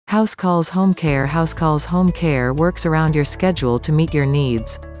HouseCalls Home Care. HouseCalls Home Care works around your schedule to meet your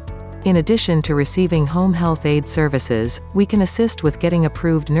needs. In addition to receiving home health aid services, we can assist with getting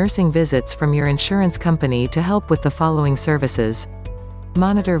approved nursing visits from your insurance company to help with the following services: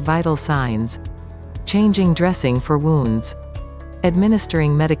 monitor vital signs, changing dressing for wounds,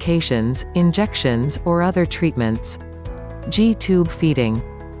 administering medications, injections, or other treatments, G-tube feeding.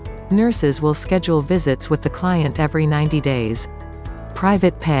 Nurses will schedule visits with the client every 90 days.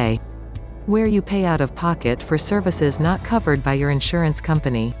 Private pay, where you pay out of pocket for services not covered by your insurance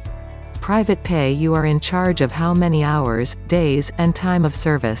company. Private pay, you are in charge of how many hours, days, and time of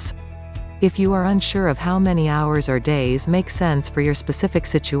service. If you are unsure of how many hours or days make sense for your specific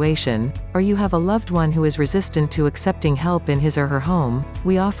situation, or you have a loved one who is resistant to accepting help in his or her home,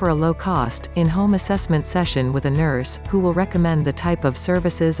 we offer a low-cost, in-home assessment session with a nurse, who will recommend the type of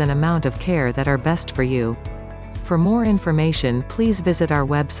services and amount of care that are best for you. For more information, please visit our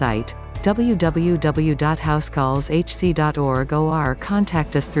website, www.housecallshc.org, or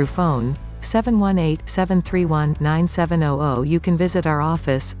contact us through phone, 718-731-9700. You can visit our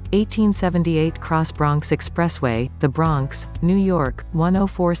office, 1878 Cross Bronx Expressway, the Bronx, New York,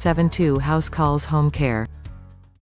 10472. HouseCalls Home Care.